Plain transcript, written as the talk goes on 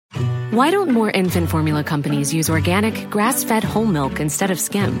Why don't more infant formula companies use organic, grass-fed whole milk instead of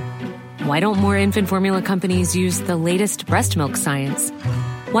skim? Why don't more infant formula companies use the latest breast milk science?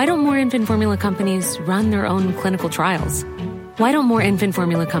 Why don't more infant formula companies run their own clinical trials? Why don't more infant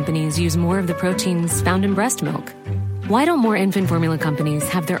formula companies use more of the proteins found in breast milk? Why don't more infant formula companies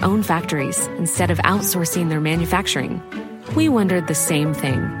have their own factories instead of outsourcing their manufacturing? We wondered the same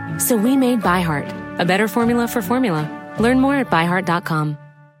thing. So we made ByHeart, a better formula for formula. Learn more at byheart.com.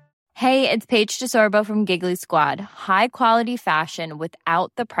 Hey, it's Paige DeSorbo from Giggly Squad. High quality fashion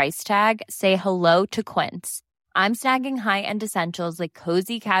without the price tag. Say hello to Quince. I'm snagging high-end essentials like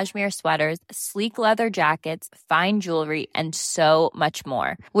cozy cashmere sweaters, sleek leather jackets, fine jewelry, and so much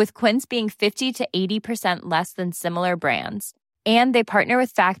more. With Quince being 50 to 80% less than similar brands. And they partner with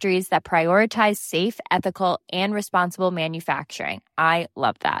factories that prioritize safe, ethical, and responsible manufacturing. I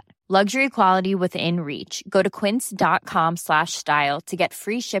love that. Luxury quality within reach. Go to quince.com/style to get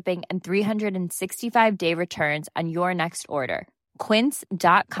free shipping and 365-day returns on your next order.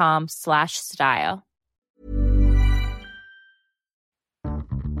 Quince.com/style.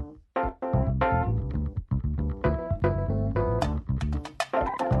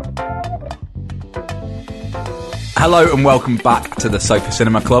 Hello and welcome back to the Sofa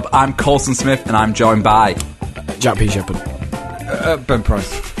Cinema Club. I'm Colson Smith and I'm joined by Jack P. Shepherd. Ben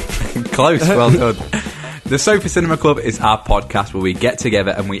Price. Close, well done. The Sofa Cinema Club is our podcast where we get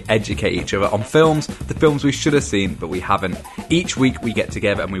together and we educate each other on films, the films we should have seen but we haven't. Each week we get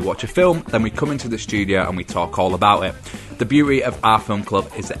together and we watch a film, then we come into the studio and we talk all about it. The beauty of our film club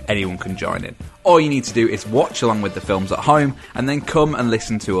is that anyone can join in. All you need to do is watch along with the films at home and then come and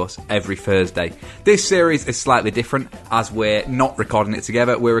listen to us every Thursday. This series is slightly different as we're not recording it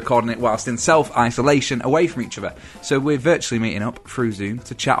together, we're recording it whilst in self-isolation away from each other. So we're virtually meeting up through Zoom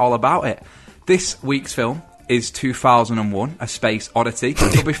to chat all about it. This week's film is 2001, A Space Oddity.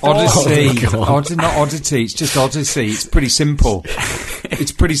 But before... Odyssey. Not Oddity, it's just Odyssey. It's pretty simple.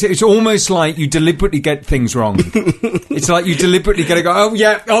 It's almost like you deliberately get things wrong. It's like you deliberately get to go,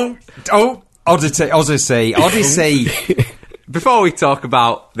 Odyssey. Before we talk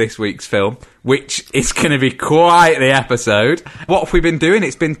about this week's film, which is going to be quite the episode, what have we been doing?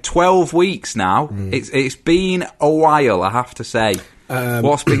 It's been 12 weeks now. It's been a while, I have to say.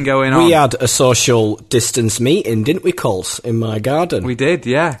 What's been going on? We had a social distance meeting, didn't we, Coles, in my garden? We did,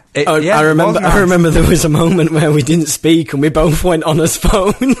 yeah. I remember there was a moment where we didn't speak and we both went on as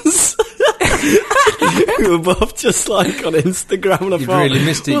phones. We were both just like on Instagram and I thought, really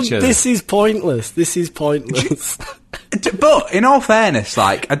missed each other. This is pointless. But in all fairness,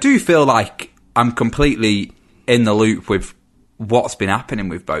 like, I do feel like I'm completely in the loop with what's been happening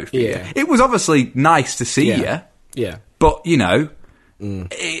with both of you. It was obviously nice to see you. Yeah. But, you know, and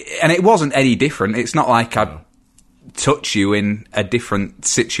it wasn't any different. It's not like I'd touch you in a different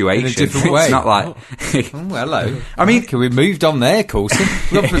situation. In a different way. It's not like... hello. I mean... Okay, we moved on there, Coulson.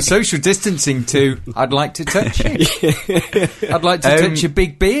 We went from social distancing to, I'd like to touch you. I'd like to touch your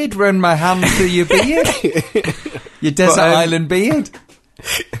big beard, run my hand through your beard. Your desert island beard.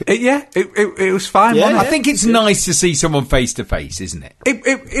 It was fine. Yeah, wasn't it? I think it's nice to see someone face to face, isn't it?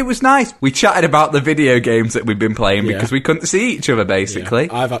 It was nice. We chatted about the video games that we've been playing because we couldn't see each other, basically.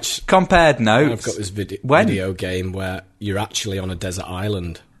 Yeah. I've actually compared notes. I've got this video game where you're actually on a desert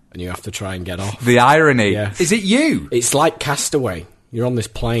island and you have to try and get off. The irony. Yeah. Is it you? It's like Castaway. You're on this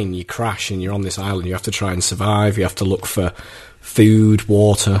plane, you crash, and you're on this island. You have to try and survive. You have to look for food,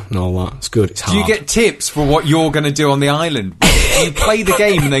 water, and all that. It's good. It's hard. Do you get tips for what you're going to do on the island? You play the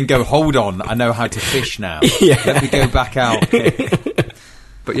game and then go, hold on, I know how to fish now. Yeah. Let me go back out.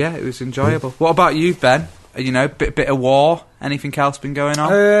 But yeah, it was enjoyable. What about you, Ben? You know, bit of war? Anything else been going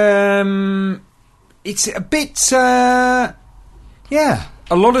on? It's a bit, a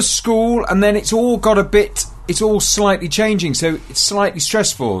lot of school, and then it's all got a bit... It's all slightly changing, so it's slightly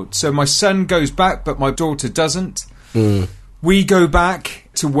stressful. So my son goes back, but my daughter doesn't. We go back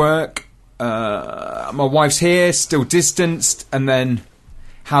to work. My wife's here, still distanced, and then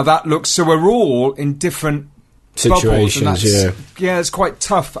how that looks. So we're all in different situations. Bubbles, yeah, it's quite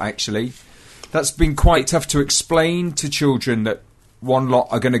tough, actually. That's been quite tough to explain to children that one lot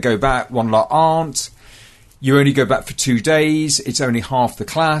are going to go back, one lot aren't. You only go back for 2 days. It's only half the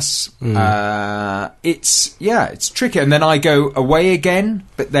class. It's tricky. And then I go away again,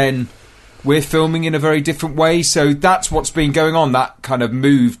 but then we're filming in a very different way. So that's what's been going on. That kind of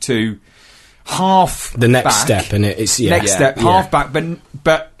move to half the next back, step, and it's next step, half back.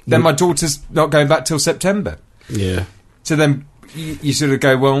 But then my daughter's not going back till September. Yeah. So then you sort of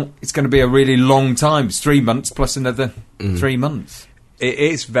go, well, it's going to be a really long time. It's 3 months plus another 3 months. It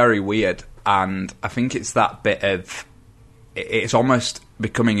is very weird. And I think it's that bit of it's almost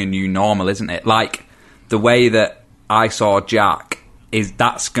becoming a new normal, isn't it? Like, the way that I saw Jack,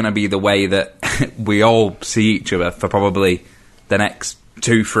 that's going to be the way that we all see each other for probably the next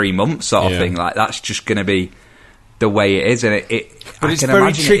 2-3 months sort of thing. Like, that's just going to be the way it is. And but it's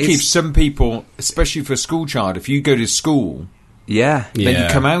very tricky for some people, especially for a school child. If you go to school... then you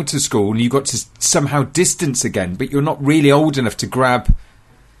come out of school and you've got to somehow distance again, but you're not really old enough to grab...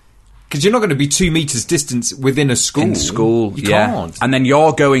 Because you're not going to be 2 meters distance within a school. In school, you can't. And then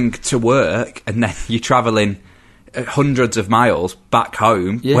you're going to work, and then you're travelling hundreds of miles back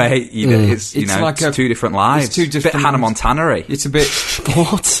home, where it's like two different lives. It's two different. It's a bit Hannah Montana-y. It's a bit.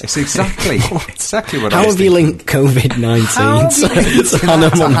 What? It's exactly what. How have you linked COVID-19 to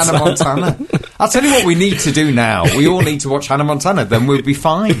Hannah Montana? I'll tell you what we need to do now. We all need to watch Hannah Montana, then we'll be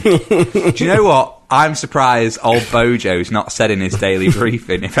fine. Do you know what? I'm surprised old Bojo's not said in his daily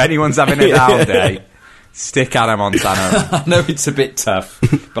briefing, if anyone's having a down day, stick Hannah Montana. I know it's a bit tough,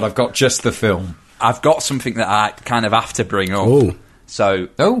 but I've got just the film. I've got something that I kind of have to bring up. Ooh. So,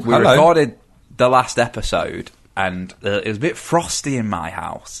 we recorded the last episode, and it was a bit frosty in my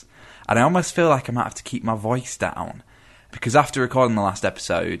house, and I almost feel like I might have to keep my voice down, because after recording the last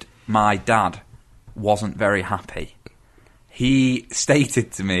episode, my dad wasn't very happy. He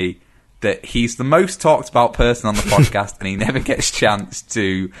stated to me that he's the most talked about person on the podcast, and he never gets a chance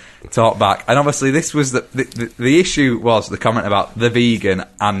to talk back. And obviously, this was the issue was the comment about the vegan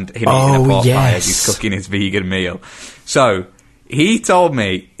and him eating a pork pie as he's cooking his vegan meal. So he told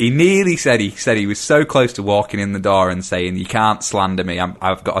me, he nearly said he was so close to walking in the door and saying, "You can't slander me.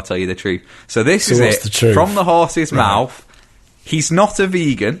 I've got to tell you the truth." So this is it from the horse's mouth. He's not a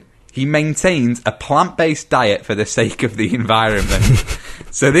vegan. He maintains a plant-based diet for the sake of the environment.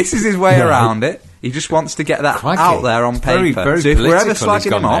 So this is his way around it. He just wants to get that out there on paper. Very so if we're ever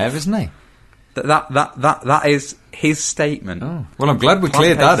slagging him off, there, isn't he? That is his statement. Oh. Well, I'm glad we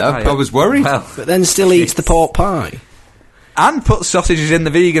cleared that up. I was worried. Well, but then still eats the pork pie. And put sausages in the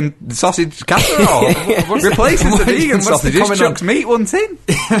vegan sausage casserole. Replacing the vegan sausages, chucks meat one tin.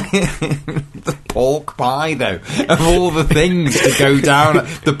 The pork pie, though. Of all the things to go down,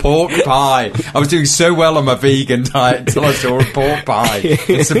 the pork pie. I was doing so well on my vegan diet until I saw a pork pie.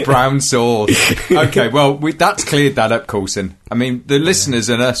 It's a brown sauce. Okay, well, that's cleared that up, Coulson. I mean, the listeners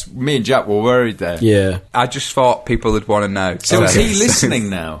and us, me and Jack were worried there. Yeah. I just thought people would want to know. So is he listening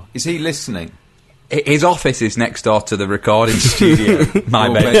now? Is he listening? His office is next door to the recording studio.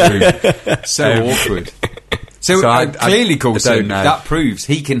 My bedroom. So awkward. So clearly, Coulson, that proves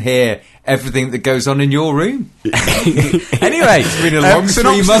he can hear everything that goes on in your room. Anyway, it's been a long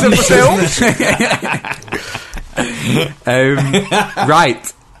 3 months.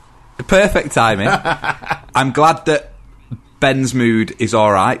 Right. Perfect timing. I'm glad that Ben's mood is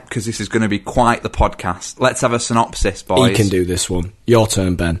alright, because this is going to be quite the podcast. Let's have a synopsis, boys. He can do this one. Your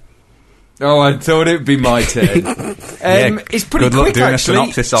turn, Ben. Oh, I thought it would be my turn. It's pretty good luck quick, doing actually.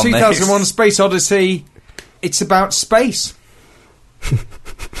 A synopsis on 2001 this. Space Odyssey. It's about space.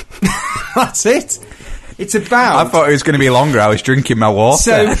 That's it. It's about... I thought it was going to be longer. I was drinking my water.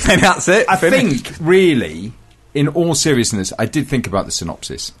 So, and that's it. I think, really, in all seriousness, I did think about the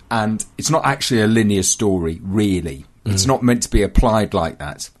synopsis. And it's not actually a linear story, really. It's not meant to be applied like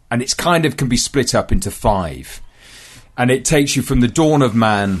that. And it's kind of can be split up into 5. And it takes you from the dawn of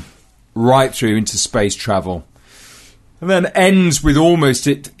man right through into space travel, and then ends with almost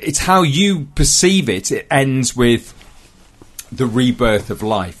it's how you perceive it. It ends with the rebirth of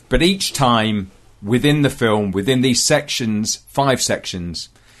life, but each time within the film, within these sections, 5 sections,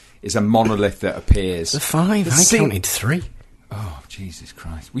 is a monolith that appears. The 5? I counted 3. Oh, Jesus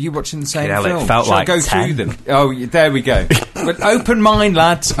Christ. Were you watching the same film? It felt Shall like I go 10? through them? Oh, there we go. But open mind,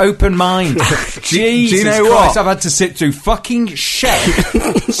 lads. Open mind. Jesus do you know Christ, what? I've had to sit through fucking shit.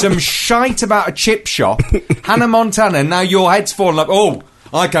 Some shite about a chip shop. Hannah Montana, now your head's falling up. Oh,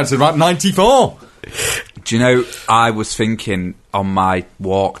 I counted about 94. Do you know, I was thinking on my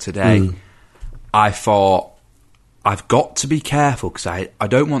walk today, I thought, I've got to be careful because I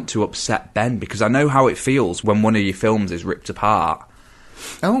don't want to upset Ben, because I know how it feels when one of your films is ripped apart.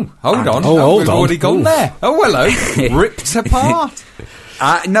 Oh, hold on. Hold we've on. already gone there. Oh, hello. Ripped apart.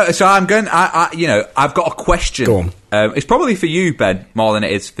 No, so I'm going. I've got a question. Go on. It's probably for you, Ben, more than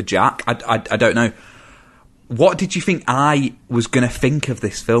it is for Jack. I don't know. What did you think I was going to think of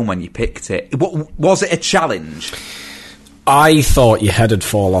this film when you picked it? Was it a challenge? I thought your head would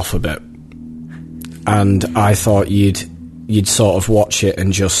fall off a bit, and I thought you'd sort of watch it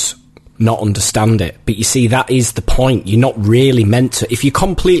and just not understand it. But you see, that is the point. You're not really meant to. If you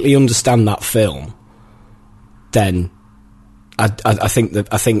completely understand that film, then I think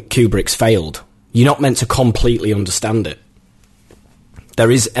Kubrick's failed. You're not meant to completely understand it. there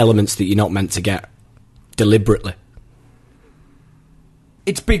is elements that you're not meant to get deliberately.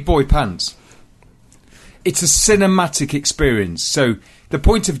 It's big boy pants. It's a cinematic experience. So the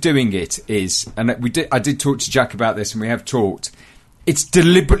point of doing it is, and I did talk to Jack about this, and we have talked, it's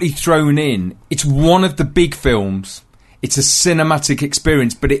deliberately thrown in. It's one of the big films. It's a cinematic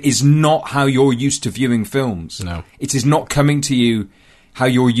experience, but it is not how you're used to viewing films. No. It is not coming to you how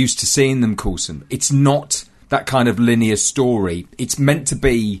you're used to seeing them, Coulson. It's not that kind of linear story. It's meant to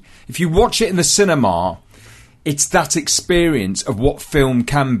be, if you watch it in the cinema, it's that experience of what film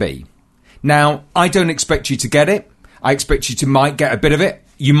can be. Now, I don't expect you to get it. I expect you to might get a bit of it.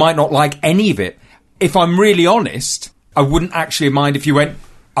 You might not like any of it. If I'm really honest, I wouldn't actually mind if you went,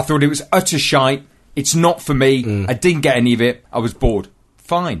 I thought it was utter shite. It's not for me. I didn't get any of it. I was bored.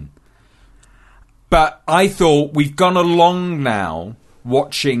 Fine. But I thought we've gone along now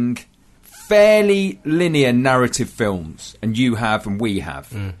watching fairly linear narrative films, and you have and we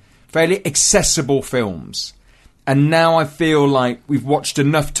have. Fairly accessible films. And now I feel like we've watched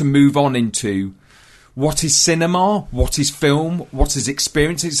enough to move on into what is cinema, what is film, what is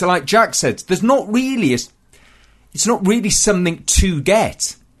experience. So like Jack said, there's not really it's not really something to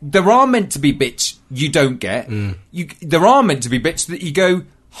get. There are meant to be bits you don't get. There are meant to be bits that you go,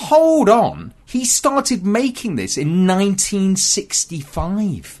 hold on, he started making this in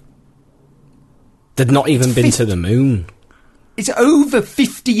 1965. They'd not even been to the moon. It's over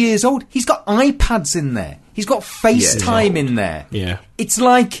 50 years old. He's got iPads in there. He's got FaceTime in there. Yeah. It's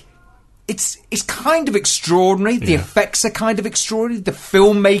like, it's kind of extraordinary. The effects are kind of extraordinary. The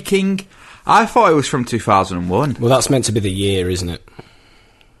filmmaking. I thought it was from 2001. Well, that's meant to be the year, isn't it?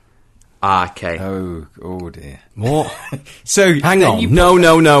 Okay. Oh dear. What? So hang on.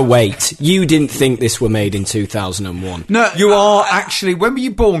 No, wait. You didn't think this were made in 2001? No, you are actually. When were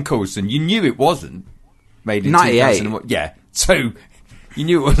you born, Coulson? You knew it wasn't made in 98. 2001. Yeah. So you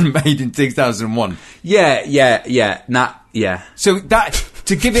knew it wasn't made in 2001. Yeah. Yeah. So that,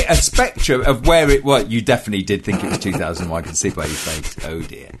 to give it a spectrum of where it was, you definitely did think it was 2001. I can see by your face. Oh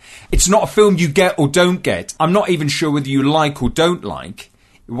dear. It's not a film you get or don't get. I'm not even sure whether you like or don't like.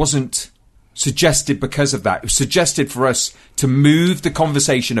 It wasn't suggested because of that. It was suggested for us to move the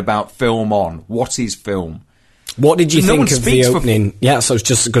conversation about film on. What is film? What did you think of the opening? Yeah, so I was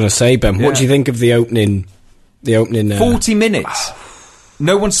just going to say, Ben, what do you think of the opening? 40 minutes.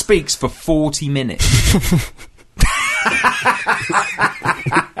 No one speaks for 40 minutes.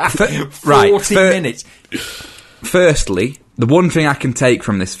 40 minutes. Firstly, the one thing I can take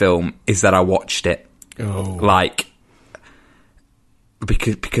from this film is that I watched it. Oh. Like,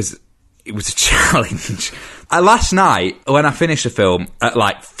 because it was a challenge. Last night, when I finished the film at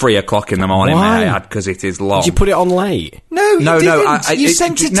like 3 o'clock in the morning, Why? because it is long. Did you put it on late? No, you didn't. You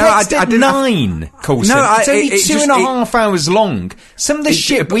sent a text at 9, Coulson. No, it's only 2.5 hours long. Some of the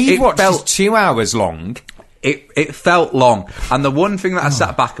shit we've watched is 2 hours long. It felt long. And the one thing that I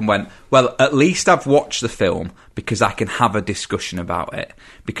sat back and went, well, at least I've watched the film because I can have a discussion about it.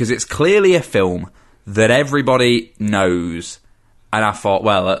 Because it's clearly a film that everybody knows. And I thought,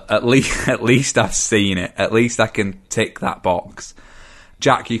 well, at least I've seen it. At least I can tick that box.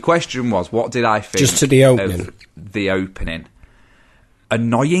 Jack, your question was, what did I think? Just to the opening. Of the opening.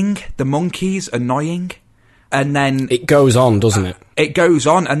 Annoying. The monkeys, annoying. And then it goes on, doesn't it? It goes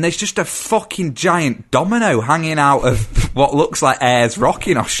on, and there's just a fucking giant domino hanging out of what looks like Ayers Rock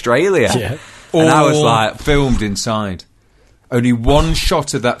in Australia. Yeah. And I was like, filmed inside. Only one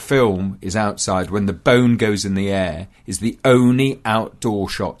shot of that film is outside. When the bone goes in the air, is the only outdoor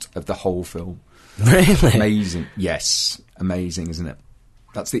shot of the whole film. Really? Amazing. Yes. Amazing, isn't it?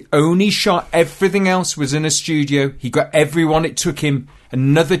 That's the only shot. Everything else was in a studio. He got everyone. It took him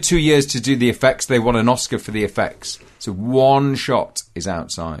another 2 years to do the effects. They won an Oscar for the effects. So one shot is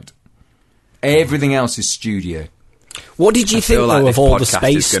outside. Everything else is studio. What did you think, like though, of all the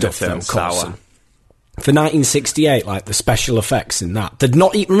space stuff, though, sour. For 1968, like the special effects in that.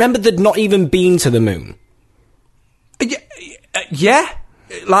 Remember, they'd not even been to the moon. Yeah.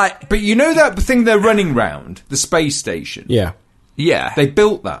 Like, but you know that thing they're running round, the space station? Yeah. Yeah. They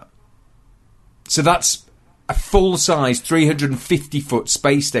built that. So that's a full-size 350-foot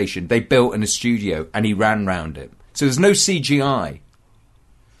space station they built in a studio, and he ran round it. So there's no CGI.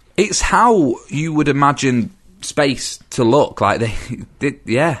 It's how you would imagine space to look. Like, they did,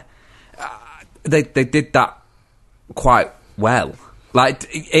 yeah. They did that quite well. Like,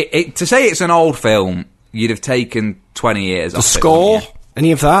 to say it's an old film, you'd have taken 20 years off it. The score?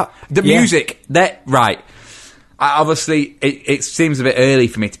 Any of that? The music. Right. Obviously, it seems a bit early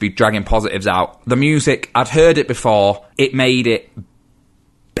for me to be dragging positives out. The music, I'd heard it before. It made it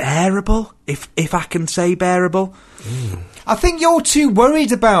bearable, if I can say bearable. I think you're too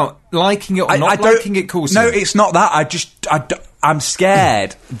worried about liking it or not liking it, Coulson. No, it's not that. I'm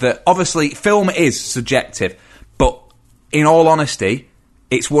scared that, obviously, film is subjective, but in all honesty,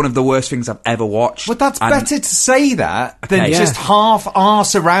 it's one of the worst things I've ever watched. Well, that's better to say that than just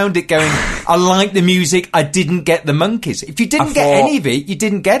half-arse around it going, I like the music, I didn't get the monkeys. If you didn't get any of it, you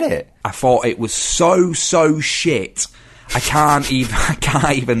didn't get it. I thought it was so shit. I can't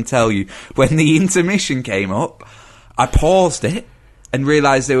even tell you. When the intermission came up, I paused it and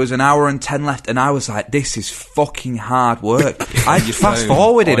realised there was an hour and 10 left, and I was like, this is fucking hard work. I just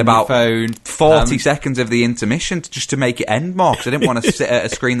fast-forwarded about 40 seconds of the intermission just to make it end more, because I didn't want to sit at a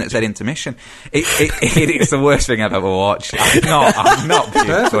screen that said intermission. It's the worst thing I've ever watched. I'm not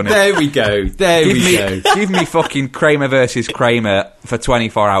being funny. There we go. Give me fucking Kramer versus Kramer for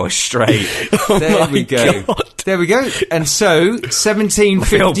 24 hours straight. There we go. There we go. And so,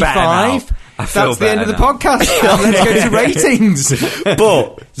 17:55... That's the end of the podcast. Let's go to ratings.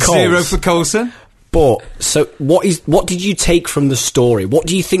 But 0 for Coulson. But so, what did you take from the story? What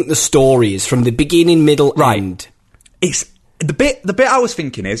do you think the story is from the beginning, middle, end? It's the bit I was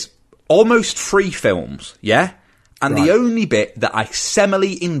thinking is almost 3 films, yeah. And the only bit that I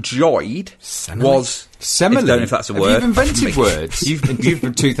semily enjoyed was semily. I don't know if that's a word. You've invented words. You've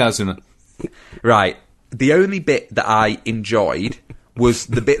been 2000. Right. The only bit that I enjoyed was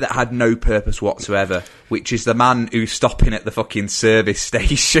the bit that had no purpose whatsoever, which is the man who's stopping at the fucking service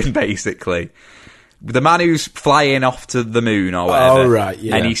station, basically. The man who's flying off to the moon or whatever. Oh, right,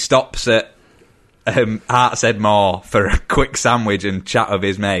 yeah. And he stops at Hartshead Moor for a quick sandwich and chat with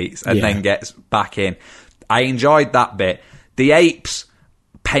his mates, and then gets back in. I enjoyed that bit. The apes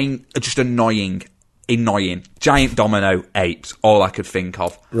paint are just annoying. Giant domino apes, all I could think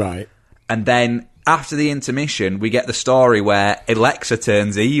of. Right. And then after the intermission, we get the story where Alexa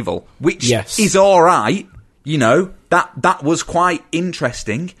turns evil, which is all right. You know, that was quite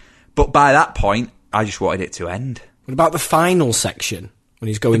interesting. But by that point, I just wanted it to end. What about the final section, when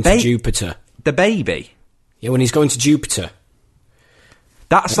he's going to Jupiter? The baby? Yeah, when he's going to Jupiter.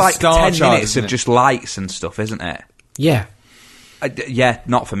 That's like 10 minutes of just lights and stuff, isn't it? Yeah. Yeah,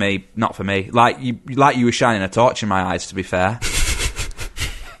 not for me. Not for me. Like you were shining a torch in my eyes, to be fair.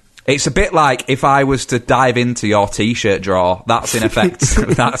 It's a bit like if I was to dive into your T-shirt drawer. That's in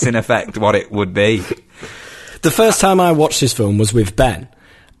effect what it would be. The first time I watched this film was with Ben,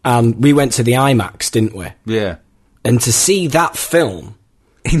 and we went to the IMAX, didn't we? Yeah. And to see that film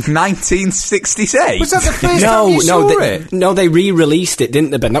in 1966. Was that the first time you saw it? No, they re-released it,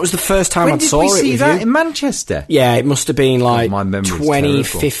 didn't they, Ben? That was the first time I saw it. When did we see that? In Manchester? Yeah, it must have been like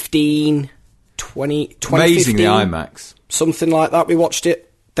 2015. 2015. Amazing, the IMAX. Something like that. We watched it.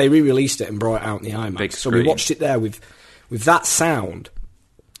 They re-released it and brought it out in the IMAX. So we watched it there with that sound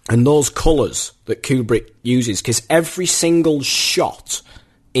and those colours that Kubrick uses, because every single shot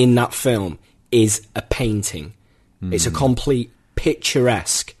in that film is a painting. It's a complete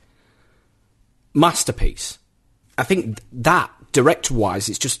picturesque masterpiece. I think that, director-wise,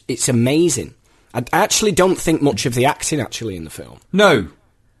 it's amazing. I actually don't think much of the acting actually in the film. No.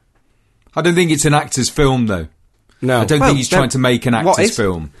 I don't think it's an actor's film, though. No. I don't think he's trying to make an actor's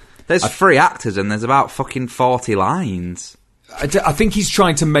film. There's 3 actors and there's about fucking 40 lines. I think he's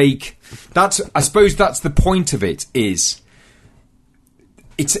trying to make... I suppose that's the point of it, is...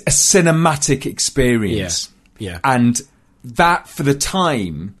 It's a cinematic experience. Yeah. And that, for the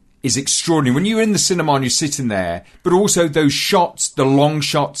time, is extraordinary. When you're in the cinema and you're sitting there, but also those shots, the long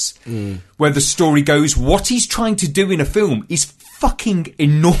shots, where the story goes, what he's trying to do in a film is fucking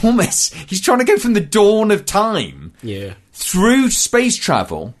enormous. He's trying to go from the dawn of time through space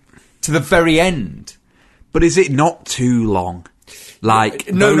travel to the very end. But is it not too long?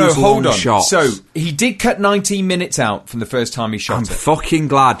 Like, no, hold on. Shots. So, he did cut 19 minutes out from the first time he shot I'm it. fucking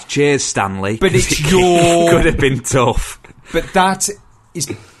glad. Cheers, Stanley. But it's It could have been tough. But that's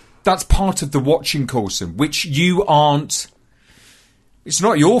part of the watching, Coulson, which you aren't... It's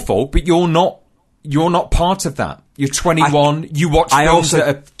not your fault, but you're not part of that. You're 21, you watch films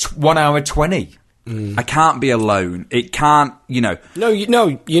at 1 hour 20. I can't be alone. It can't, you know... No, you're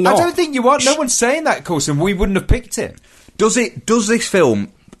not. I don't think you are. No one's saying that, Coulson. We wouldn't have picked it. Does this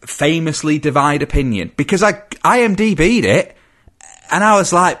film famously divide opinion? Because I IMDb'd it, and I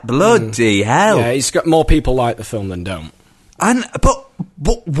was like, bloody hell. Yeah, it's got more people like the film than don't. But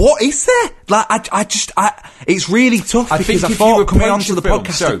what is there? Like, it's really tough, because I thought coming onto the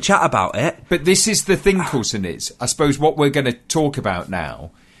podcast to chat about it. But this is the thing, Coulson, is, I suppose what we're going to talk about now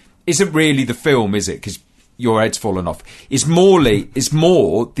isn't really the film, is it? Because your head's fallen off. It's more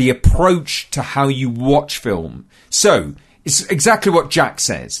the approach to how you watch film. So, it's exactly what Jack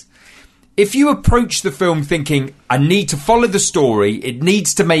says. if you approach the film thinking, I need to follow the story, it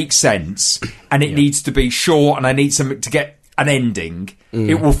needs to make sense, and it needs to be short, and I need something to get an ending,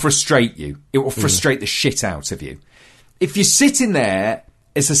 it will frustrate you. It will frustrate the shit out of you. If you're sitting there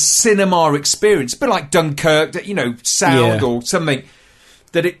as a cinema experience, a bit like Dunkirk, sound or something,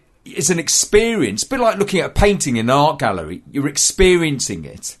 that it is an experience, a bit like looking at a painting in an art gallery, you're experiencing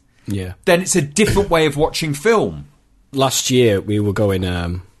it. Yeah. Then it's a different way of watching film. Last year, we were going,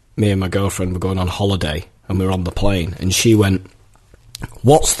 me and my girlfriend were going on holiday, and we were on the plane, and she went,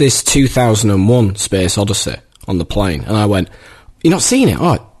 "What's this 2001 Space Odyssey?" on the plane. And I went, "You're not seen it?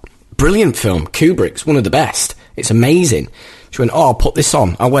 Oh, brilliant film. Kubrick's one of the best. It's amazing." She went, "Oh, I'll put this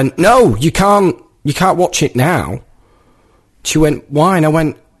on." I went, "No, you can't watch it now." She went, "Why?" And I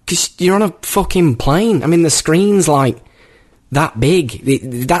went, "'Cause you're on a fucking plane. I mean, the screen's like that big.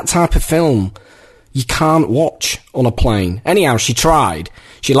 That type of film you can't watch on a plane." Anyhow, she tried.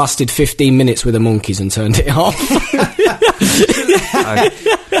 She lasted 15 minutes with the monkeys and turned it off.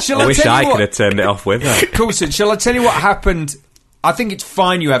 I wish I could have turned it off with her. Coulson, shall I tell you what happened? I think it's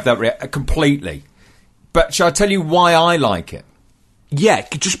fine you have that completely. But shall I tell you why I like it? Yeah,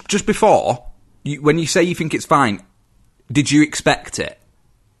 just before, when you say you think it's fine, did you expect it?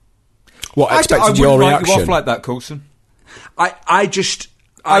 What, expected your reaction? I wouldn't write you off like that, Coulson.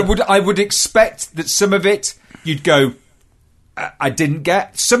 I would expect that some of it you'd go, I didn't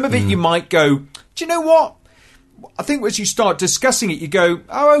get. Some of it you might go, do you know what? I think as you start discussing it, you go,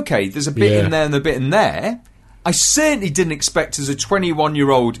 oh, okay, there's a bit in there and a bit in there. I certainly didn't expect as a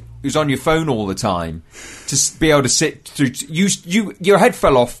 21-year-old who's on your phone all the time to be able to sit through... your head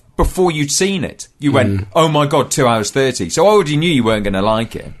fell off before you'd seen it. You went, oh my God, 2 hours 30. So I already knew you weren't going to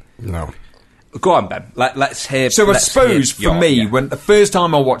like it. No. Go on, Ben. Let's hear... So I suppose for me, when the first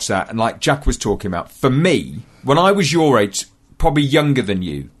time I watched that, and like Jack was talking about, for me, when I was your age, probably younger than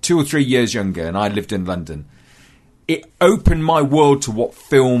you, 2 or 3 years younger, and I lived in London, it opened my world to what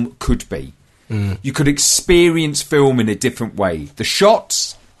film could be. You could experience film in a different way. The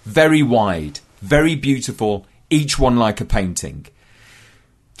shots, very wide, very beautiful, each one like a painting.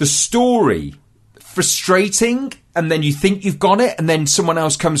 The story, frustrating, and then you think you've got it, and then someone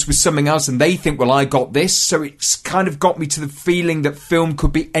else comes with something else, and they think, well, I got this. So it's kind of got me to the feeling that film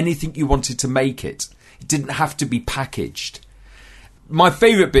could be anything you wanted to make it. It didn't have to be packaged. My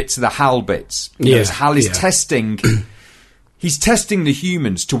favourite bits are the Hal bits. Because Hal is testing... He's testing the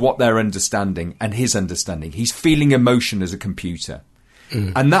humans to what they're understanding and his understanding. He's feeling emotion as a computer.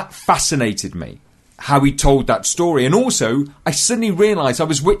 And that fascinated me, how he told that story. And also, I suddenly realised I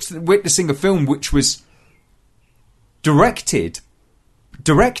was witnessing a film which was directed.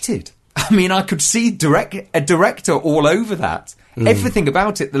 I mean, I could see a director all over that. Everything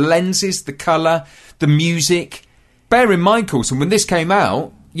about it, the lenses, the colour, the music. Bear in mind, Coulson, when this came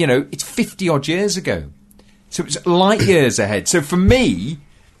out, it's 50-odd years ago. So it's light years ahead. So for me,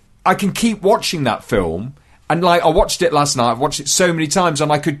 I can keep watching that film. And I watched it last night. I've watched it so many times. And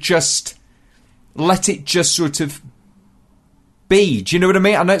I could just let it just sort of be. Do you know what I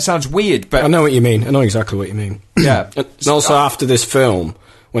mean? I know it sounds weird, but... I know what you mean. I know exactly what you mean. Yeah. And also after this film,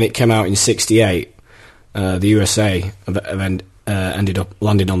 when it came out in 1968, the USA ended up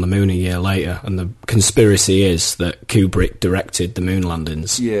landing on the moon a year later. And the conspiracy is that Kubrick directed the moon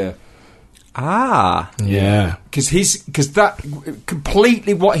landings. Yeah. Ah. Yeah. Because that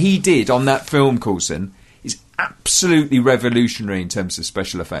completely what he did on that film, Coulson, is absolutely revolutionary in terms of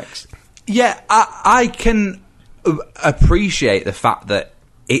special effects. Yeah, I can appreciate the fact that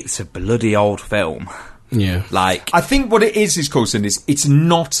it's a bloody old film. Yeah. I think what it is Coulson, is it's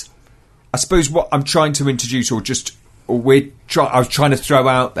not... I suppose what I'm trying to introduce I was trying to throw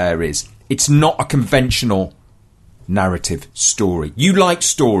out there is it's not a conventional... narrative story. You like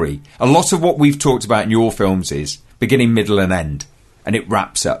story. A lot of what we've talked about in your films is beginning, middle and end, and it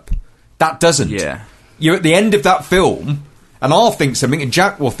wraps up. That doesn't. Yeah. You're at the end of that film, and I'll think something, and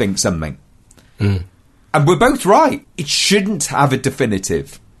Jack will think something. And we're both right. It shouldn't have a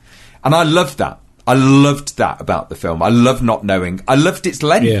definitive. And I loved that. I loved that about the film. I love not knowing. I loved its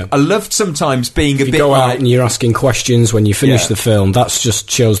length. Yeah. I loved sometimes being a bit like... You go out and you're asking questions when you finish the film, that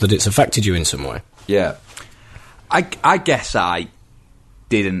just shows that it's affected you in some way. Yeah. I guess I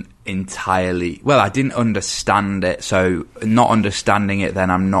didn't entirely... Well, I didn't understand it, so not understanding it, then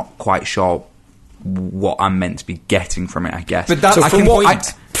I'm not quite sure what I'm meant to be getting from it, I guess. But that's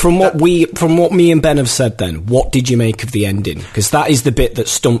from what me and Ben have said then, what did you make of the ending? Because that is the bit that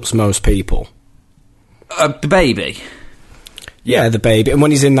stumps most people. The baby? Yeah, the baby. And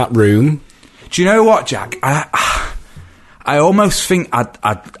when he's in that room... Do you know what, Jack? I almost think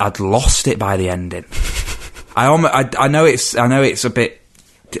I'd lost it by the ending. I know it's a bit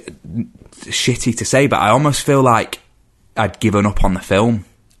shitty to say, but I almost feel like I'd given up on the film.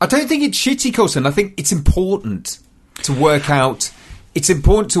 I don't think it's shitty, Coulson. I think it's important to work out. It's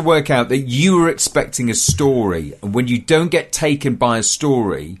important to work out that you were expecting a story, and when you don't get taken by a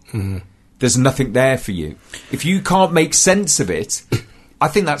story, there's nothing there for you. If you can't make sense of it, I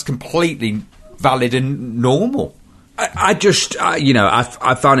think that's completely valid and normal. I just,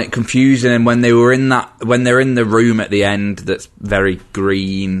 I found it confusing, and when they're in the room at the end that's very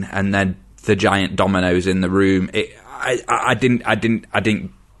green, and then the giant dominoes in the room, I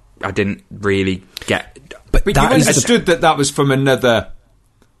didn't really get. But you understood that was from another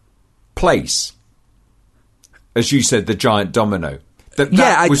place, as you said, the giant domino.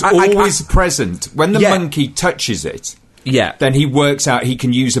 That was always present when the monkey touches it. Yeah, then he works out he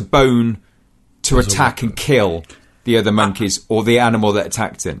can use a bone to attack and kill the other monkeys or the animal that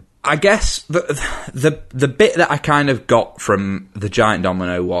attacked him. I guess the bit that I kind of got from the giant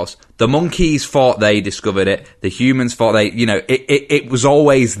domino was the monkeys thought they discovered it, the humans thought it was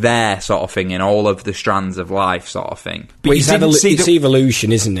always there, sort of thing, in all of the strands of life, sort of thing. But it's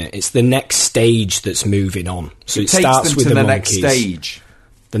evolution, isn't it? It's the next stage that's moving on. So it starts with the monkeys. Next stage.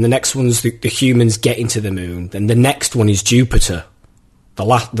 Then the next one's the humans getting to the moon. Then the next one is Jupiter,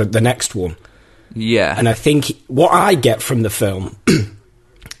 the next one. Yeah, and I think what I get from the film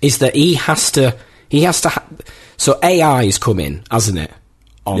is that he has to. So AI is coming, hasn't it?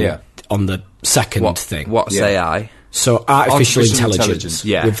 On the second thing. What's AI? So artificial intelligence.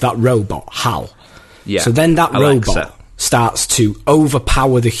 Yeah. With that robot, HAL. Yeah. So then that Alexa. robot starts to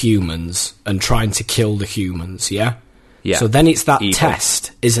overpower the humans and trying to kill the humans. Yeah. Yeah. So then it's that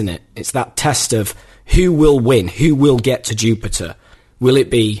test, isn't it? It's that test of who will win, who will get to Jupiter. Will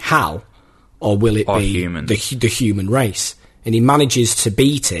it be HAL, or will it be humans? the human race? And he manages to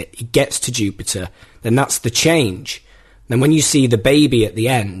beat it. He gets to Jupiter. Then that's the change. Then when you see the baby at the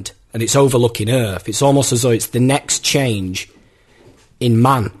end and it's overlooking Earth, it's almost as though it's the next change in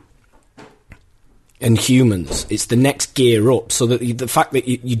man and humans. It's the next gear up. So that the fact that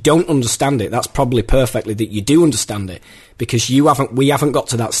you don't understand it, that's probably perfectly that you do understand it, because we haven't got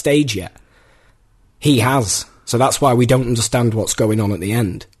to that stage yet. He has. So that's why we don't understand what's going on at the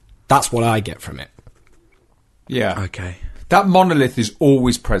end. That's what I get from it. Yeah. Okay. That monolith is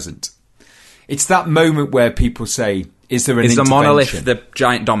always present. It's that moment where people say, is there an intervention? Is the monolith the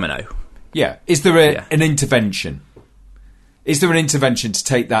giant domino? Yeah. Is there an intervention? Is there an intervention to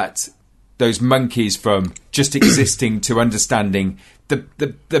take those monkeys from just existing to understanding? The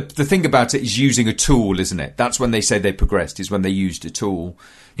thing about it is using a tool, isn't it? That's when they say they progressed, is when they used a tool.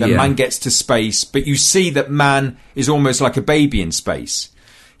 Then man gets to space, but you see that man is almost like a baby in space.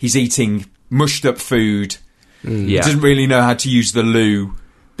 He's eating mushed up food. He doesn't really know how to use the loo.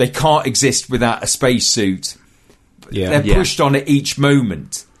 They can't exist without a spacesuit. They're pushed on at each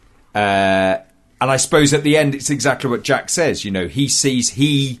moment. And I suppose at the end, it's exactly what Jack says. He sees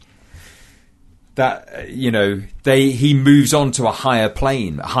he moves on to a higher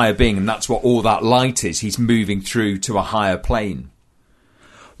plane, a higher being, and that's what all that light is. He's moving through to a higher plane.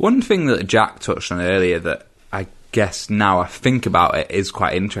 One thing that Jack touched on earlier that I guess now I think about it is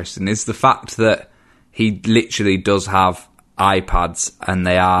quite interesting is the fact that he literally does have iPads and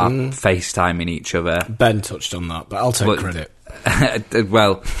they are FaceTiming each other. Ben touched on that, but I'll take credit.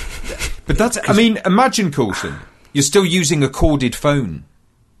 Well, but that's, imagine, Coulson, you're still using a corded phone.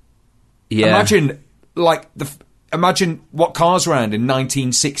 Yeah. Imagine what cars around in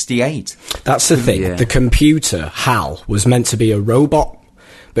 1968. That's the thing. Yeah. The computer, HAL, was meant to be a robot,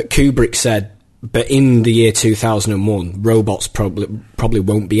 but Kubrick said, but in the year 2001, robots probably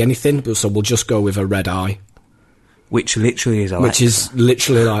won't be anything, so we'll just go with a red eye. Which literally is Alexa. Which is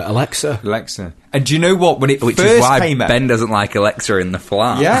literally like Alexa. Alexa. And do you know what? When it Which first is why came out... Ben doesn't like Alexa in the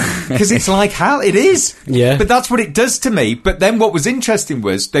flat. Yeah, because it's like HAL. It is. Yeah. But that's what it does to me. But then what was interesting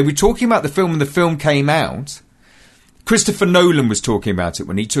was they were talking about the film when the film came out. Christopher Nolan was talking about it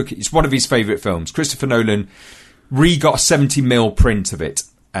when he took it. It's one of his favourite films. Christopher Nolan got a 70mm print of it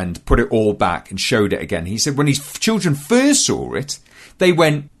and put it all back and showed it again. He said when his children first saw it, they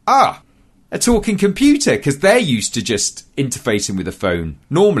went, a talking computer, because they're used to just interfacing with a phone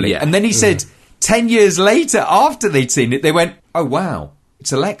normally. Yeah. And then he said 10 years later, after they'd seen it, they went, oh, wow,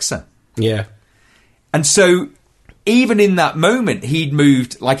 it's Alexa. Yeah. And so even in that moment, he'd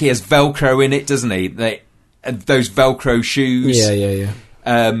moved, like he has Velcro in it, doesn't he? Those Velcro shoes. Yeah.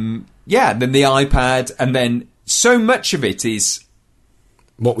 And then the iPad, and then so much of it is...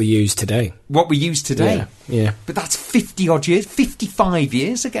 What we use today. Yeah. But that's 50-odd years, 55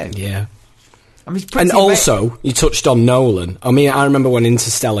 years ago. Yeah. I mean, and also, you touched on Nolan. I mean, I remember when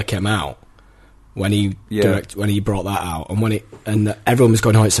Interstellar came out, when he brought that out, and everyone was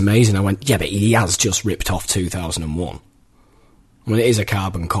going, "Oh, it's amazing." I went, "Yeah, but he has just ripped off 2001. I mean, it is a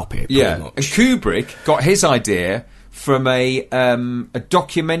carbon copy, pretty much." And Kubrick got his idea from a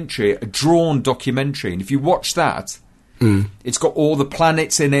documentary, a drawn documentary, and if you watch that, it's got all the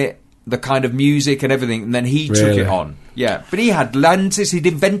planets in it, the kind of music and everything, and then he took it on. Yeah, but he had lenses. He'd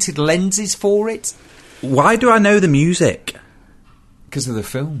invented lenses for it. Why do I know the music? Because of the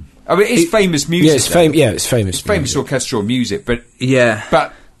film. I mean, it's famous music. Yeah, it's famous. It's famous orchestral music, but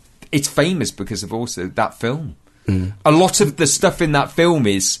it's famous because of also that film. A lot of the stuff in that film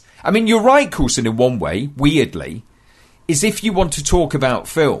is... I mean, you're right, Coulson, in one way, weirdly, is if you want to talk about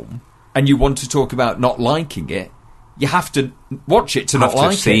film and you want to talk about not liking it, you have to watch it to not like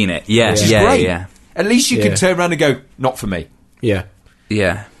it. Have seen it. Yeah, which is great. At least you can turn around and go, not for me. Yeah.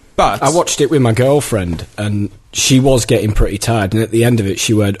 Yeah. But I watched it with my girlfriend, and she was getting pretty tired, and at the end of it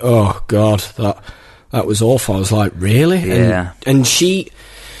she went, "Oh God, that was awful." I was like, "Really?" Yeah. And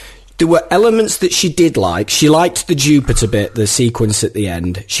there were elements that she did like. She liked the Jupiter bit, the sequence at the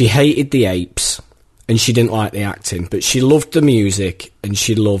end. She hated the apes, and she didn't like the acting, but she loved the music and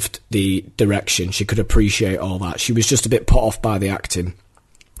she loved the direction. She could appreciate all that. She was just a bit put off by the acting.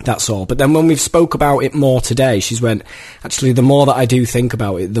 That's all. But then when we've spoke about it more today, she's went, "Actually, the more that I do think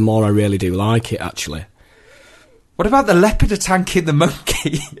about it, the more I really do like it, actually." what about the leopard attacking the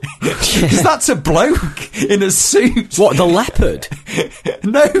monkey? Because that's a bloke in a suit. What, the leopard?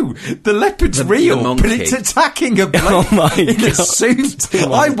 No, the leopard's real, the but it's attacking a bloke in a suit.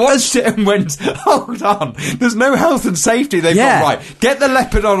 I watched it and went, hold on, there's no health and safety. They've gone, right, get the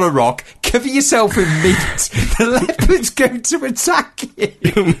leopard on a rock, cover yourself in meat. The leopard's going to attack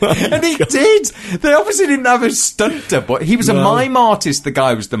you. And he did. They obviously didn't have a stunter, but he was a mime artist, the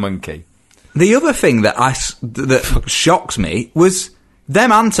guy was the monkey. The other thing that shocks me was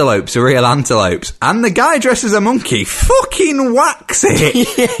them antelopes are real antelopes, and the guy dressed as a monkey fucking whacks it.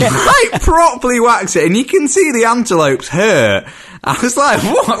 Like, properly whacks it, and you can see the antelopes hurt. I was like,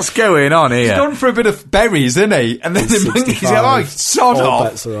 what's going on here? He's gone for a bit of berries, isn't he? And then the monkey's like, oh, sod All off.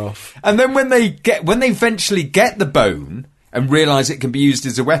 bets are off. And then when they eventually get the bone and realise it can be used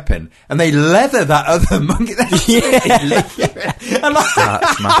as a weapon, and they leather that other monkey. And Start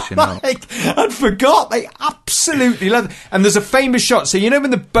smashing up. I forgot, they absolutely leather. And there's a famous shot. So you know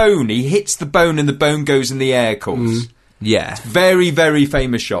when he hits the bone and the bone goes in the air, course. Yeah. Very, very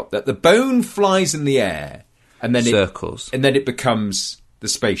famous shot that the bone flies in the air and then circles, and then it becomes the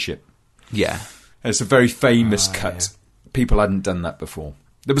spaceship. Yeah. And it's a very famous cut. Yeah. People hadn't done that before.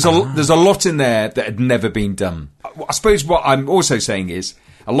 There's a lot in there that had never been done. I suppose what I'm also saying is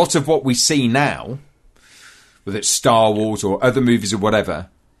a lot of what we see now, whether it's Star Wars or other movies or whatever,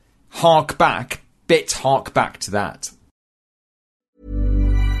 hark back to that.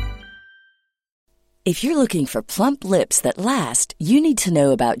 If you're looking for plump lips that last, you need to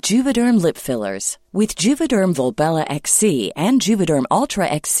know about Juvederm lip fillers. With Juvederm Volbella XC and Juvederm Ultra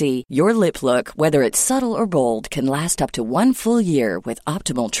XC, your lip look, whether it's subtle or bold, can last up to 1 full year with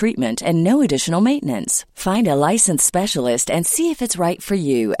optimal treatment and no additional maintenance. Find a licensed specialist and see if it's right for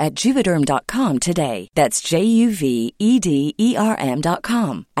you at Juvederm.com today. That's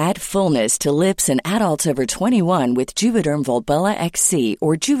JUVEDERM.com. Add fullness to lips in adults over 21 with Juvederm Volbella XC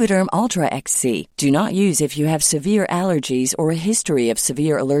or Juvederm Ultra XC. Do not use if you have severe allergies or a history of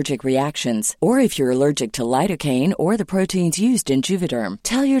severe allergic reactions, or if you're allergic to lidocaine or the proteins used in Juvederm.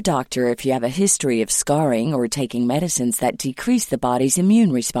 Tell your doctor if you have a history of scarring or taking medicines that decrease the body's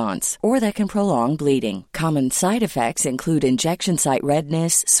immune response or that can prolong bleeding. Common side effects include injection site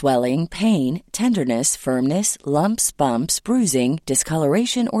redness, swelling, pain, tenderness, firmness, lumps, bumps, bruising,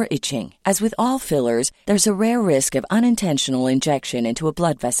 discoloration, or itching. As with all fillers, there's a rare risk of unintentional injection into a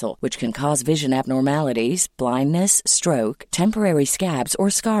blood vessel, which can cause vision abnormalities, blindness, stroke, temporary scabs,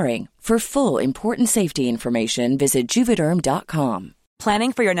 or scarring. For full, important safety information, visit Juvederm.com.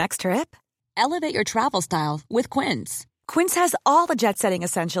 Planning for your next trip? Elevate your travel style with Quince. Quince has all the jet-setting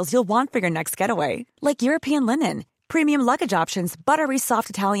essentials you'll want for your next getaway, like European linen, premium luggage options, buttery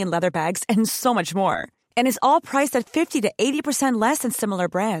soft Italian leather bags, and so much more. And is all priced at 50 to 80% less than similar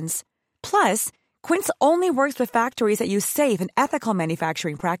brands. Plus, Quince only works with factories that use safe and ethical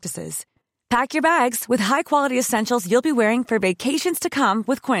manufacturing practices. Pack your bags with high-quality essentials you'll be wearing for vacations to come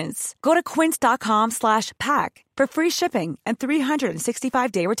with Quince. Go to quince.com/pack for free shipping and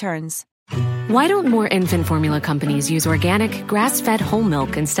 365-day returns. Why don't more infant formula companies use organic, grass-fed whole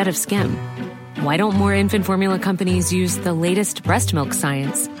milk instead of skim? Why don't more infant formula companies use the latest breast milk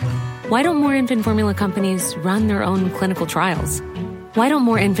science? Why don't more infant formula companies run their own clinical trials? Why don't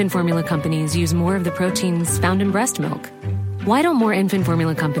more infant formula companies use more of the proteins found in breast milk? Why don't more infant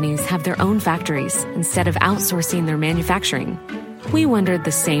formula companies have their own factories instead of outsourcing their manufacturing? We wondered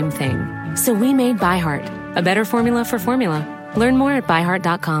the same thing. So we made ByHeart, a better formula for formula. Learn more at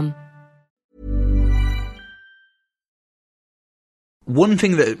byheart.com. One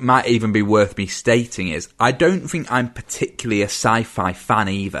thing that might even be worth me stating is I don't think I'm particularly a sci-fi fan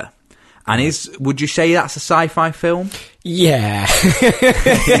either. And would you say that's a sci-fi film? Yeah.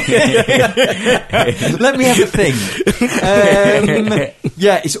 Let me have a think.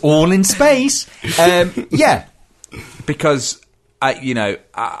 Yeah, it's all in space. Yeah. Because, yeah.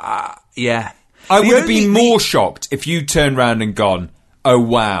 I would have been more shocked if you turned around and gone, oh,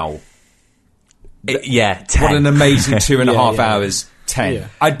 wow. 10. What an amazing 2.5 hours. 10. Yeah.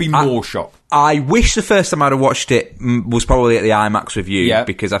 I'd be more shocked. I wish the first time I'd have watched it was probably at the IMAX with you,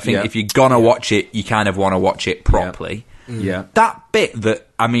 because I think if you're gonna watch it, you kind of want to watch it properly. Yeah. That bit that,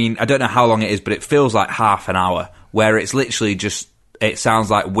 I mean, I don't know how long it is, but it feels like half an hour, where it's literally just, it sounds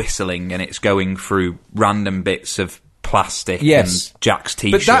like whistling and it's going through random bits of plastic and Jack's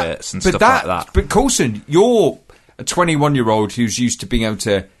T-shirts and stuff like that. But Coulson, you're a 21-year-old who's used to being able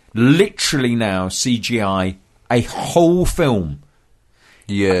to literally now CGI a whole film.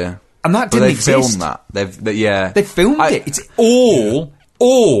 Yeah. And that didn't exist. Filmed that. They filmed it. It's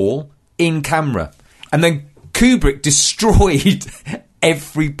all in camera. And then Kubrick destroyed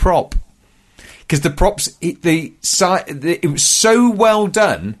every prop. Because the props, it was so well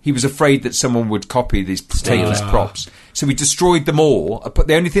done, he was afraid that someone would copy these props. So he destroyed them all. But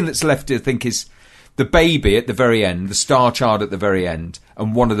the only thing that's left, I think, is the baby at the very end, the Star Child at the very end,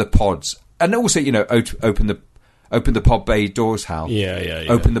 and one of the pods. And also, open the pod bay doors, Hal. Yeah.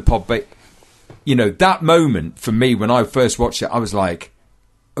 Open the pod bay. That moment for me when I first watched it, I was like,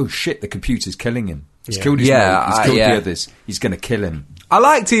 "Oh shit, the computer's killing him. He's killed his mate. He's killed the others. He's going to kill him." I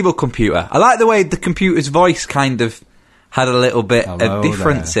liked Evil Computer. I like the way the computer's voice kind of had a little bit of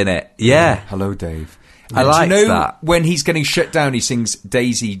difference in it. Yeah. Hello, Dave. I like that. When he's getting shut down, he sings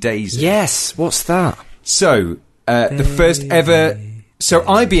Daisy, Daisy. Yes, what's that? So, the first ever... So,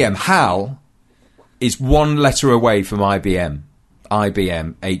 IBM, HAL, is one letter away from IBM.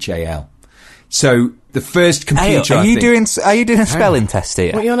 IBM, HAL. So, the first computer, Are you doing a spelling test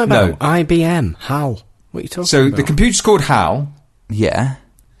here? What are you on about? No. IBM, HAL. What are you talking So, about? the computer's called HAL, Yeah.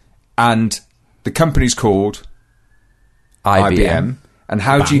 and the company's called IBM. And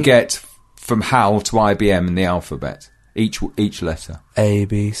how do you get from HAL to IBM in the alphabet? Each letter. A,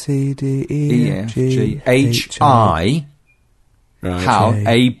 B, C, D, E, F, G, H, I, HAL,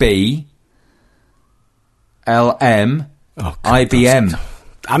 A, B, L, M, IBM.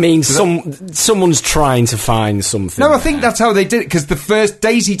 I mean, someone's trying to find something. No, I think that's how they did it, because the first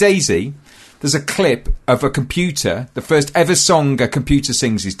Daisy, Daisy, there's a clip of a computer. The first ever song a computer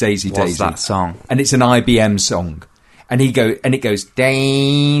sings is Daisy, Daisy. What's that song? And it's an IBM song. And it goes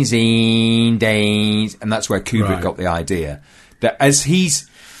Daisy, Daisy, and that's where Kubrick got the idea that as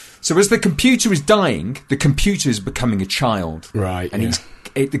the computer is dying, the computer is becoming a child, right? And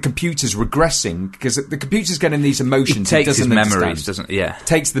the computer's regressing because the computer's getting these emotions. It takes his understand. memories, doesn't it? Yeah,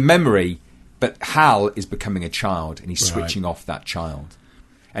 takes the memory, but Hal is becoming a child, and he's switching off that child,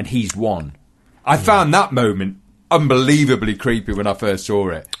 and he's one. I found that moment unbelievably creepy when I first saw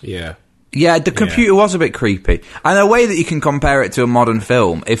it. Yeah. Yeah, the computer was a bit creepy. And a way that you can compare it to a modern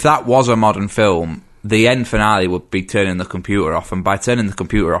film, if that was a modern film, the end finale would be turning the computer off, and by turning the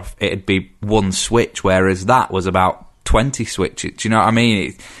computer off, it'd be one switch, whereas that was about 20 switches. Do you know what I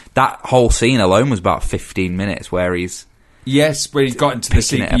mean? That whole scene alone was about 15 minutes, where he's... Yes, where he's got into the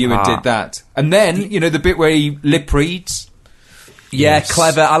CPU and did that. And then, the bit where he lip reads. Yeah,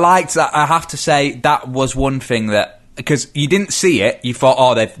 clever. I liked that. I have to say, that was one thing that... Because you didn't see it, you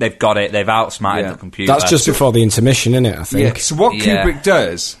thought, they've got it, they've outsmarted the computer. That's just before the intermission, isn't it, I think? Yeah, so what Kubrick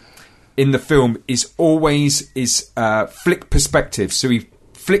does in the film is always flick perspectives. So he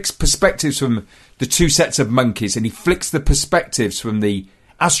flicks perspectives from the two sets of monkeys, and he flicks the perspectives from the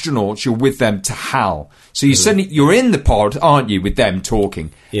astronauts, you're with them, to Hal. So you're in the pod, aren't you, with them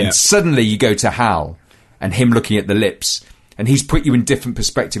talking. Yeah. And suddenly you go to Hal, and him looking at the lips. And he's put you in different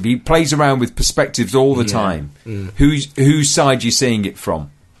perspective. He plays around with perspectives all the time. Whose side you're seeing it from.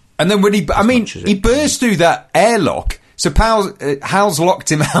 And then when he bursts through that airlock. So Hal's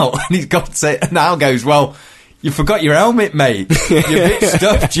locked him out, and he's got to. And Hal goes, "Well, you forgot your helmet, mate. You're a bit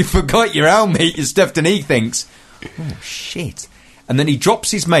stuffed. You forgot your helmet. You're stuffed." And he thinks, "Oh shit." And then he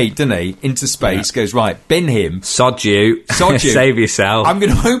drops his mate, doesn't he, into space, goes, right, bin him. Sod you. Save yourself. I'm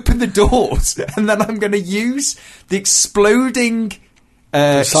going to open the doors, and then I'm going to use the exploding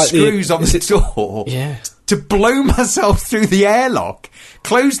screws on the door to blow myself through the airlock,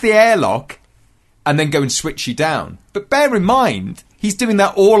 close the airlock, and then go and switch you down. But bear in mind, he's doing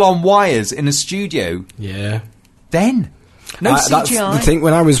that all on wires in a studio. Yeah. Then. No CGI. That's the thing,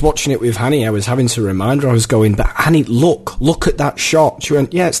 when I was watching it with Hanny, I was having to remind her, I was going, but Hanny, look at that shot. She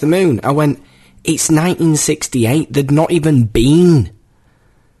went, yeah, it's the moon. I went, it's 1968. There'd not even been.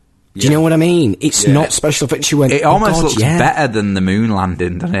 Do you know what I mean? It's not special effects. She went, it almost looks better than the moon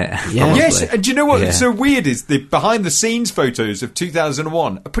landing, doesn't it? Yeah. Yes, and do you know what's so weird is the behind-the-scenes photos of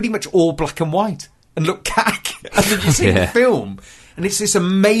 2001 are pretty much all black and white and look cack. And then you see the film, and it's this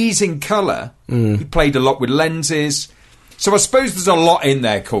amazing colour. He played a lot with lenses. So I suppose there's a lot in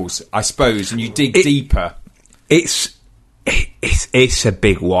there, of course, I suppose, and you dig deeper. It's a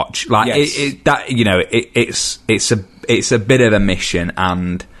big watch. Like it's a bit of a mission,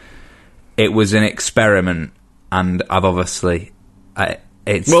 and it was an experiment, and I've obviously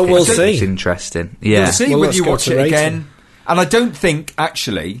we'll see. It's interesting. Yeah, we'll see whether you watch it again. And I don't think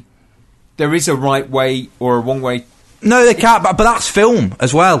actually there is a right way or a wrong way. No, they can't. But that's film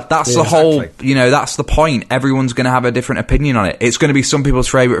as well. That's the whole. That's the point. Everyone's going to have a different opinion on it. It's going to be some people's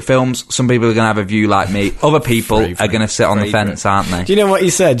favourite films. Some people are going to have a view like me. Other people are going to sit on the fence, aren't they? Do you know what he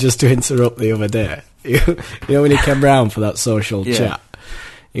said? Just to interrupt the other day, you know when he came round for that social chat.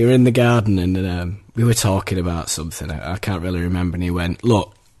 You were in the garden and we were talking about something. I can't really remember. And he went,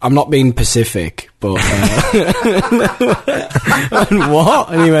 "Look, I'm not being Pacific, but..." And what?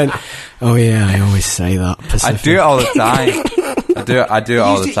 And he went, "Oh yeah, I always say that, Pacific." I do it all the time. I do it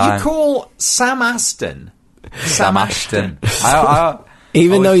all the time. You call Sam Aston Sam Ashton.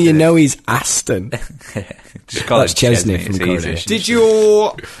 Even though you know he's Aston. Just call That's it Chesney Chesney. from Coronation. Did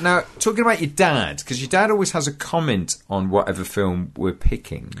now talking about your dad, because your dad always has a comment on whatever film we're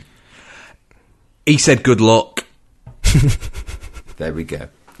picking. He said, "Good luck." There we go.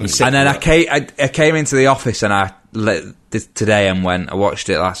 And then I came into the office and I today and I watched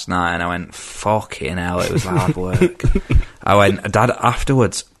it last night and I went, fucking hell, it was hard work. I went, Dad,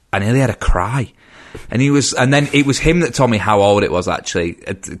 afterwards, I nearly had a cry. And then it was him that told me how old it was actually,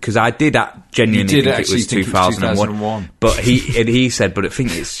 because I did genuinely think it was 2001. But he said, but I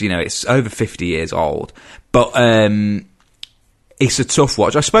think it's over 50 years old. But it's a tough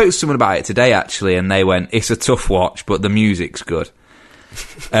watch. I spoke to someone about it today actually, and they went, it's a tough watch, but the music's good.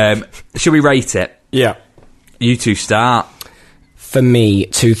 Should we rate it? Yeah. You two start. For me,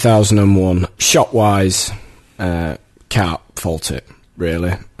 2001, shot-wise, can't fault it,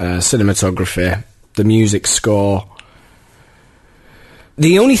 really. Cinematography, the music score.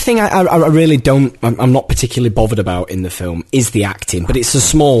 The only thing I really I'm not particularly bothered about in the film is the acting, but it's a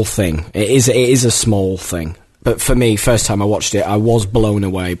small thing. It is a small thing. But for me, first time I watched it, I was blown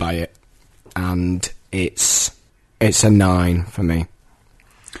away by it. And it's a 9 for me.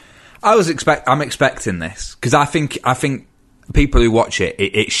 I'm expecting this because I think people who watch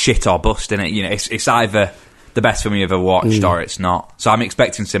it's shit or bust, innit? It's either the best film you ever watched or it's not. So I'm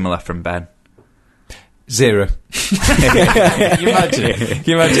expecting similar from Ben. 0. Can you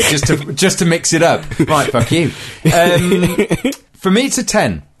imagine? Just to mix it up. Right, fuck you. For me, it's a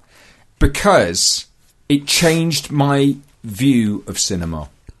 10 because it changed my view of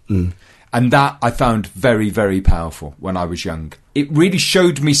cinema. And that I found very, very powerful when I was young. It really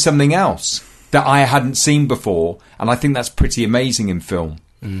showed me something else that I hadn't seen before, and I think that's pretty amazing in film.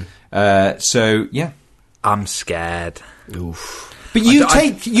 So, yeah. I'm scared. Oof. But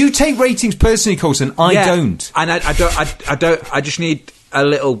you take ratings personally, Coulson. I don't. And I don't. I just need a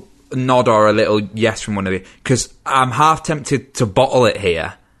little nod or a little yes from one of you, because I'm half tempted to bottle it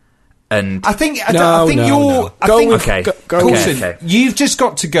here. And I think Coulson, you've just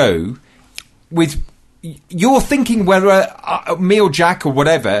got to go with you're thinking whether me or Jack or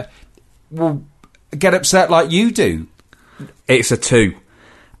whatever will get upset like you do. It's a 2,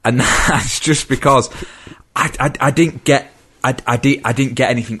 and that's just because I didn't get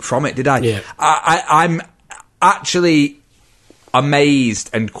anything from it, did I? Yeah. I'm actually amazed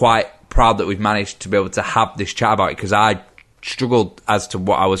and quite proud that we've managed to be able to have this chat about it, because I struggled as to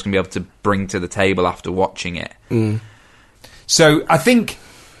what I was going to be able to bring to the table after watching it. So I think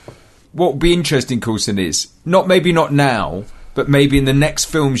what would be interesting, Coulson, is maybe not now, but maybe in the next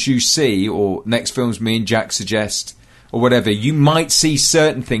films you see, or next films me and Jack suggest, or whatever, you might see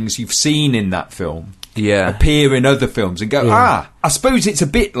certain things you've seen in that film appear in other films and go, I suppose it's a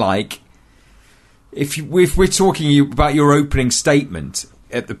bit like if we're talking about your opening statement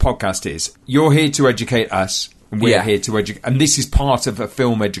at the podcast is, you're here to educate us, and we're here to educate, and this is part of a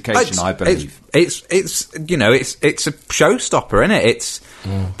film education, I believe. It's a showstopper, isn't it? It's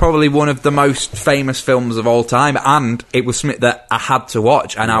probably one of the most famous films of all time, and it was something that I had to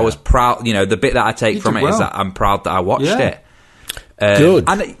watch, and I was proud. The bit that I take from it is that I'm proud that I watched it. Good.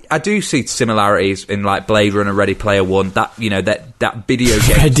 And I do see similarities in like Blade Runner, Ready Player One. That that video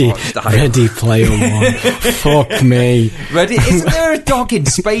game Ready Player One. Fuck me. Ready? Isn't there a dog in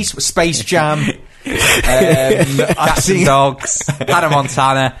Space Jam? Cats and dogs. Hannah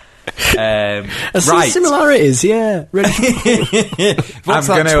Montana. Right. Similarities, yeah. Ready. What's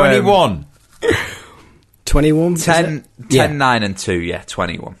that? 21. 21. 10, 9, and 2. Yeah,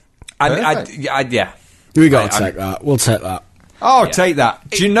 21. Yeah. We got to take that. We'll take that. Oh, take that.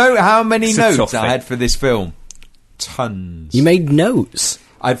 Do you know how many notes tough I thing. had for this film? Tons. You made notes?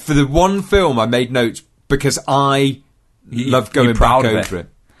 For the one film, I made notes because I loved going back over it.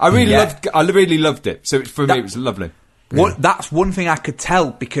 I really loved it. So for me, it was lovely. That's one thing I could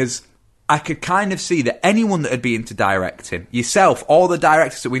tell, because I could kind of see that anyone that would be into directing, yourself, all the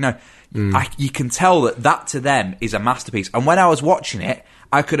directors that we know, you can tell that to them is a masterpiece. And when I was watching it,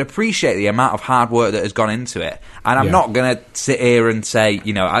 I could appreciate the amount of hard work that has gone into it. And I'm not going to sit here and say,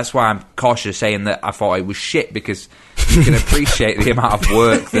 that's why I'm cautious saying that I thought it was shit, because you can appreciate the amount of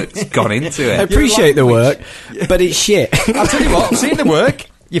work that's gone into it. I appreciate the work, but it's shit. I'll tell you what, I've seen the work.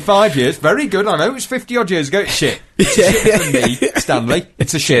 You're 5 years, very good. I know it was 50-odd years ago. It's shit. It's shit for me, Stanley.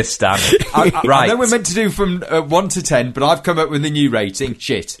 It's a shit, Stan. I know we're meant to do from 1 to 10, but I've come up with a new rating.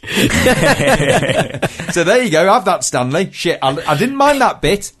 Shit. So there you go. Have that, Stanley. Shit. I didn't mind that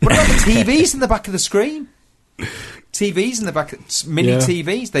bit. What about the TVs in the back of the screen? TVs in the back, mini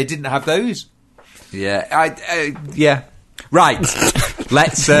TVs. They didn't have those. Yeah. Yeah. Right.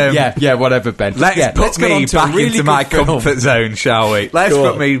 Let's whatever, Ben. Let's put me back into my comfort zone, shall we? Let's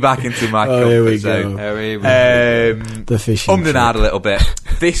put me back into my comfort zone. The fishing. A little bit.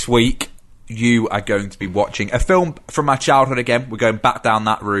 This week, you are going to be watching a film from my childhood again. We're going back down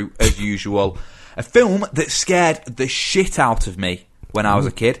that route as usual. A film that scared the shit out of me when I was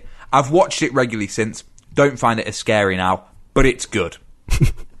a kid. I've watched it regularly since. Don't find it as scary now, but it's good.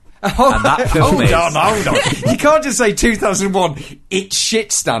 And that film hold on. You can't just say 2001, it's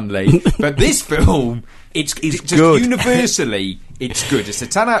shit, Stanley. But this film, it's just good. Universally, it's good. It's a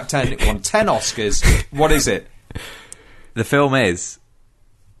 10 out of 10. It won 10 Oscars. What is it? The film is...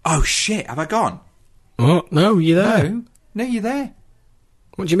 Oh, shit, have I gone? Oh, no, you're there. No, you're there.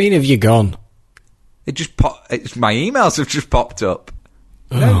 What do you mean have you gone? It just my emails have just popped up.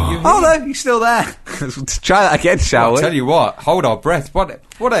 No, you're still there. Let's try that again, shall we? I'll tell you what, hold our breath. What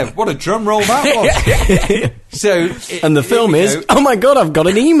a drum roll that was. And the film is, oh my God, I've got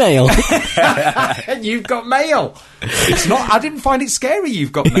an email. You've got mail. It's not, I didn't find it scary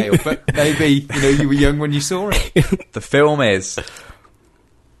you've got mail, but maybe, you were young when you saw it. The film is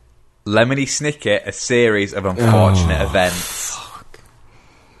Lemony Snicket, A Series of Unfortunate Events.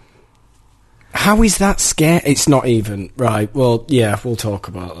 How is that scary? It's not even. Right, well, yeah, we'll talk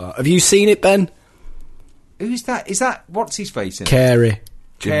about that. Have you seen it, Ben? Who's that? Is that, what's his face in it? Carey.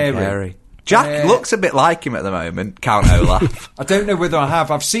 Jim Carrey. Jack looks a bit like him at the moment, Count Olaf. I don't know whether I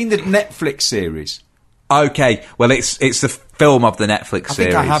have. I've seen the Netflix series. Okay, well, it's the film of the Netflix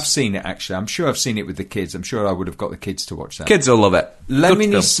series. I think I have seen it, actually. I'm sure I've seen it with the kids. I'm sure I would have got the kids to watch that. Kids will love it.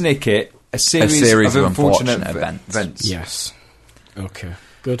 Lemony Snicket, A Series of Unfortunate Events. Yes. Okay.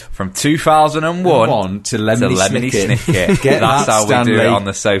 Good. From 2001 to Lemony Snicket. That's how we do it on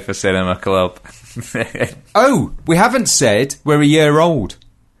the Sofa Cinema Club. Oh, we haven't said we're a year old.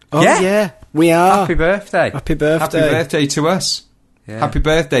 Oh, yeah. We are. Happy birthday. Happy birthday. Happy birthday to us. Yeah. Happy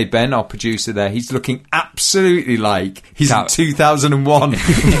birthday, Ben, our producer there. He's looking absolutely like he's in 2001.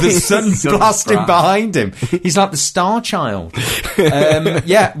 The sun's blasting behind him. He's like the Star Child.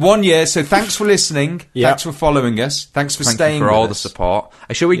 1 year. So thanks for listening. Yep. Thanks for following us. Thanks for staying for with all us. The support.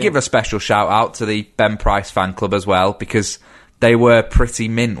 Shall we give a special shout out to the Ben Price fan club as well, because they were pretty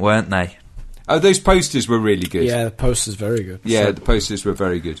mint, weren't they? Oh, those posters were really good. Yeah, the posters very good. Yeah, the posters were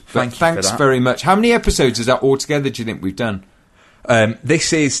very good. Thanks for very much. How many episodes is that altogether, do you think we've done?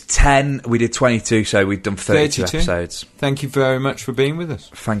 This is 10. We did 22, so we've done 32 episodes. Thank you very much for being with us.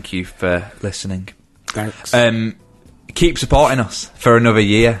 Thank you for listening. Thanks. Keep supporting us for another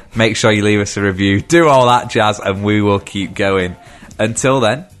year. Make sure you leave us a review. Do all that jazz, and we will keep going. Until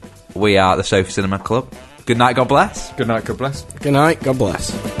then, we are the Sofa Cinema Club. Good night, God bless. Good night, God bless. Good night, God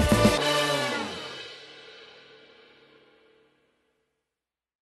bless.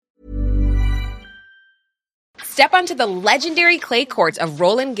 Step onto the legendary clay courts of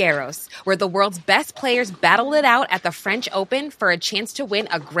Roland Garros, where the world's best players battle it out at the French Open for a chance to win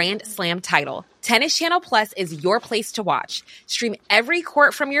a Grand Slam title. Tennis Channel Plus is your place to watch. Stream every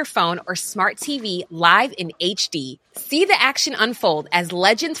court from your phone or smart TV live in HD. See the action unfold as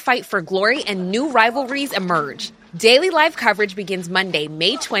legends fight for glory and new rivalries emerge. Daily live coverage begins Monday,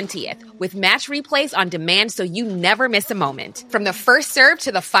 May 20th, with match replays on demand so you never miss a moment. From the first serve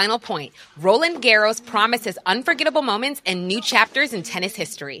to the final point, Roland Garros promises unforgettable moments and new chapters in tennis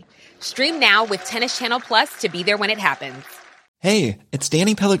history. Stream now with Tennis Channel Plus to be there when it happens. Hey, it's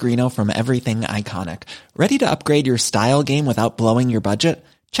Danny Pellegrino from Everything Iconic. Ready to upgrade your style game without blowing your budget?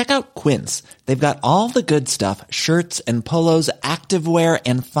 Check out Quince. They've got all the good stuff, shirts and polos, activewear,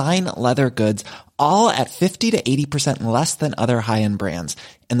 and fine leather goods, all at 50 to 80% less than other high-end brands.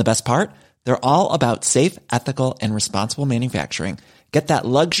 And the best part? They're all about safe, ethical, and responsible manufacturing. Get that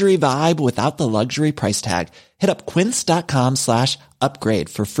luxury vibe without the luxury price tag. Hit up quince.com/upgrade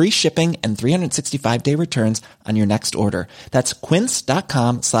for free shipping and 365-day returns on your next order. That's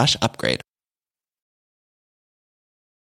quince.com/upgrade.